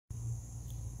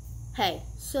Hey,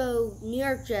 so New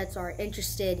York Jets are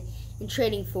interested in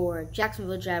trading for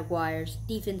Jacksonville Jaguars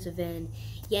defensive end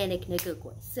Yannick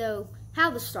Ngakoue. So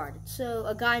how this started. So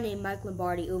a guy named Mike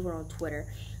Lombardi over on Twitter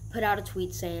put out a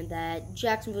tweet saying that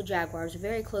Jacksonville Jaguars are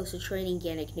very close to trading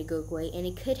Yannick Ngakoue, and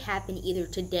it could happen either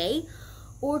today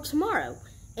or tomorrow.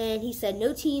 And he said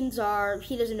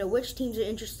he doesn't know which teams are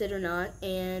interested or not,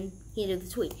 and he ended the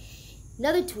tweet.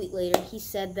 Another tweet later, he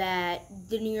said that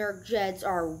the New York Jets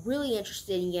are really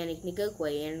interested in Yannick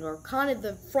Ngakoue and are kind of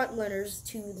the front runners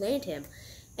to land him.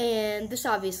 And this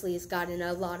obviously has gotten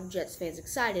a lot of Jets fans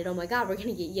excited. Oh my God, we're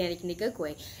going to get Yannick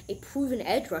Ngakoue, a proven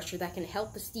edge rusher that can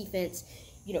help this defense,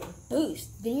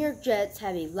 boost. The New York Jets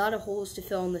have a lot of holes to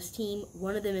fill on this team.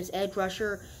 One of them is edge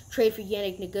rusher. Trade for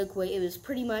Yannick Ngakoue, it was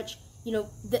pretty much,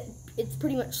 it's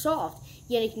pretty much solved.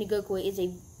 Yannick Ngakoue is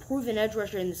a proven edge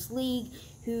rusher in this league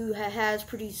who has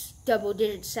produced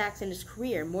double-digit sacks in his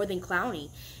career, more than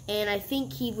Clowney. And I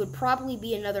think he would probably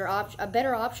be a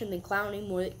better option than Clowney,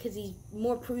 because he's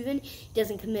more proven, he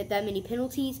doesn't commit that many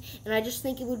penalties, and I just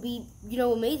think it would be,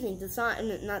 amazing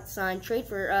to trade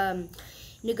for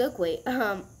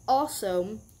Ngakoue.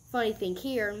 Also, funny thing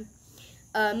here,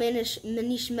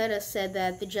 Manish Mehta said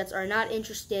that the Jets are not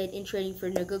interested in trading for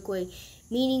Ngakoue,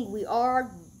 meaning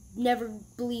never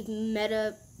believe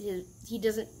Mehta.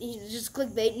 He's just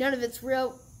clickbait. None of it's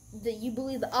real. That you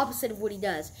believe the opposite of what he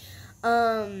does.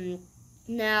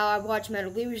 Now I watched Matt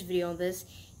O'Leary's video on this,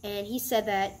 and he said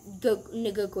that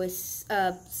Ngakoue's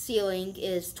ceiling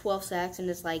is 12 sacks, and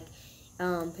it's like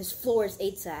his floor is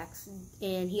 8 sacks.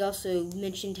 And he also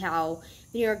mentioned how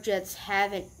the New York Jets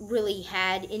haven't really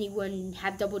had anyone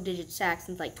have double-digit sacks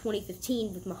since like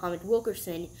 2015 with Muhammad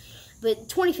Wilkerson. But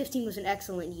 2015 was an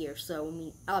excellent year, so,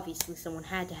 obviously someone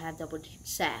had to have double-digit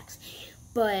sacks.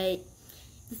 But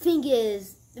the thing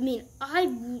is,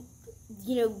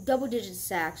 double-digit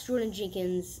sacks. Jordan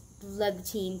Jenkins led the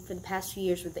team for the past few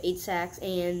years with 8 sacks,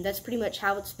 and that's pretty much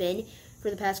how it's been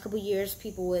for the past couple years.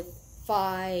 People with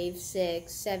 5,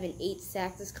 6, 7, 8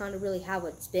 sacks is kind of really how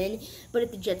it's been. But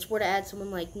if the Jets were to add someone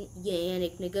like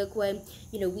Yannick Ngakoue,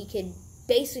 we could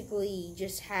basically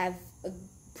just have a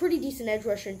pretty decent edge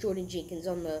rusher in Jordan Jenkins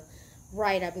on the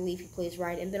right. I believe he plays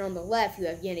right. And then on the left, you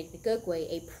have Yannick Ngakoue,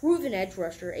 a proven edge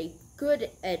rusher, a good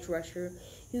edge rusher,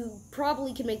 who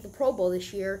probably can make the Pro Bowl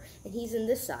this year, and he's in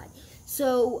this side.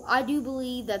 So I do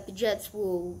believe that the Jets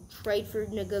will trade for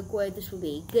Ngakoue. This will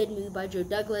be a good move by Joe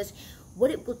Douglas.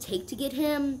 What it will take to get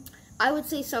him, I would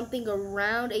say something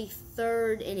around a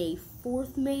third and a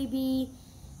fourth, maybe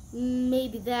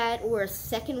that, or a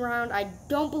second round. I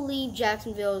don't believe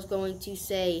Jacksonville is going to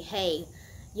say, hey,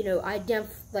 I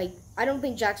don't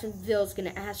think Jacksonville is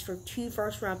going to ask for 2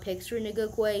 first-round picks for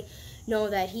Ngakoue. Know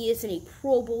that he isn't a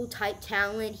Pro Bowl-type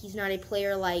talent. He's not a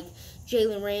player like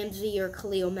Jalen Ramsey or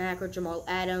Khalil Mack or Jamal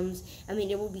Adams.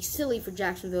 It would be silly for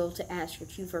Jacksonville to ask for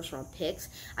 2 first-round picks.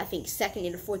 I think second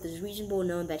and a fourth is reasonable,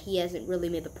 knowing that he hasn't really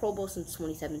made the Pro Bowl since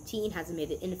 2017, hasn't made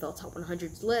the NFL Top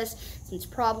 100 list since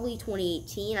probably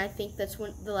 2018. I think that's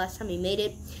the last time he made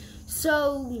it.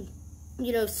 So,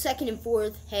 second and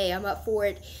fourth, hey, I'm up for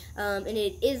it. And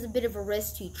it is a bit of a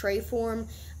risk to trade for him,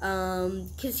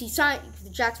 because the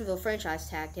Jacksonville franchise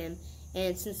tagged him.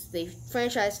 And since they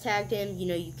franchise tagged him,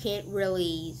 you can't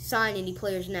really sign any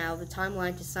players now. The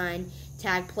timeline to sign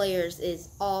tagged players is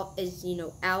out.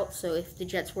 So if the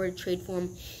Jets were to trade for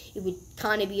him, it would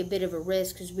kind of be a bit of a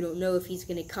risk, because we don't know if he's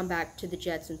going to come back to the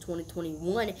Jets in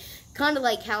 2021. Kind of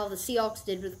like how the Seahawks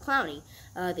did with Clowney.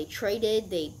 They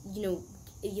traded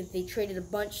a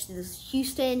bunch to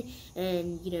Houston,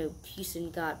 and,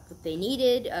 Houston got what they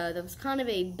needed. That was kind of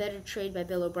a better trade by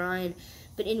Bill O'Brien.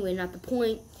 But anyway, not the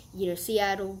point.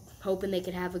 Seattle, hoping they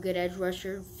could have a good edge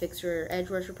rusher, fix their edge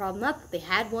rusher problem. Not that they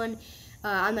had one.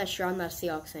 I'm not sure. I'm not a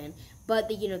Seahawks fan. But,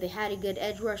 they had a good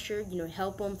edge rusher,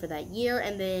 help them for that year.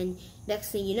 And then,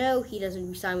 next thing you know, he doesn't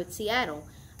re-sign with Seattle.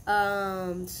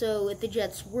 So if the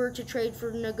Jets were to trade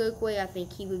for Ngakoue, I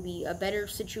think he would be a better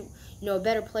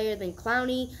player than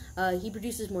Clowney. He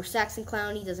produces more sacks than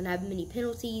Clowney, doesn't have many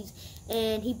penalties,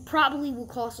 and he probably will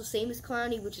cost the same as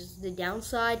Clowney, which is the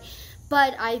downside.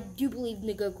 But I do believe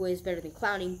Ngakoue is better than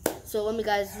Clowney. So let me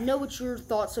guys know what your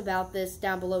thoughts about this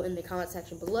down below in the comment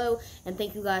section below. And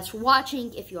thank you guys for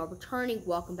watching. If you are returning,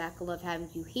 welcome back. I love having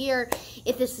you here.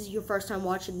 If this is your first time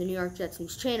watching the New York Jets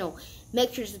News channel,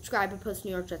 make sure to subscribe and post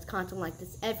New York Jets content like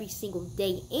this every single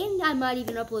day. And I might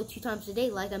even upload 2 times a day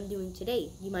like I'm doing today.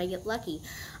 You might get lucky.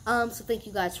 So thank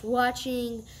you guys for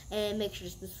watching. And make sure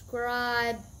to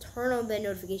subscribe, turn on the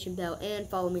notification bell, and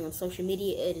follow me on social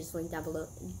media. It is linked down below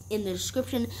in the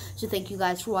description. So thank you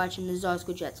guys for watching. This is always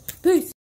Go Jets. Peace!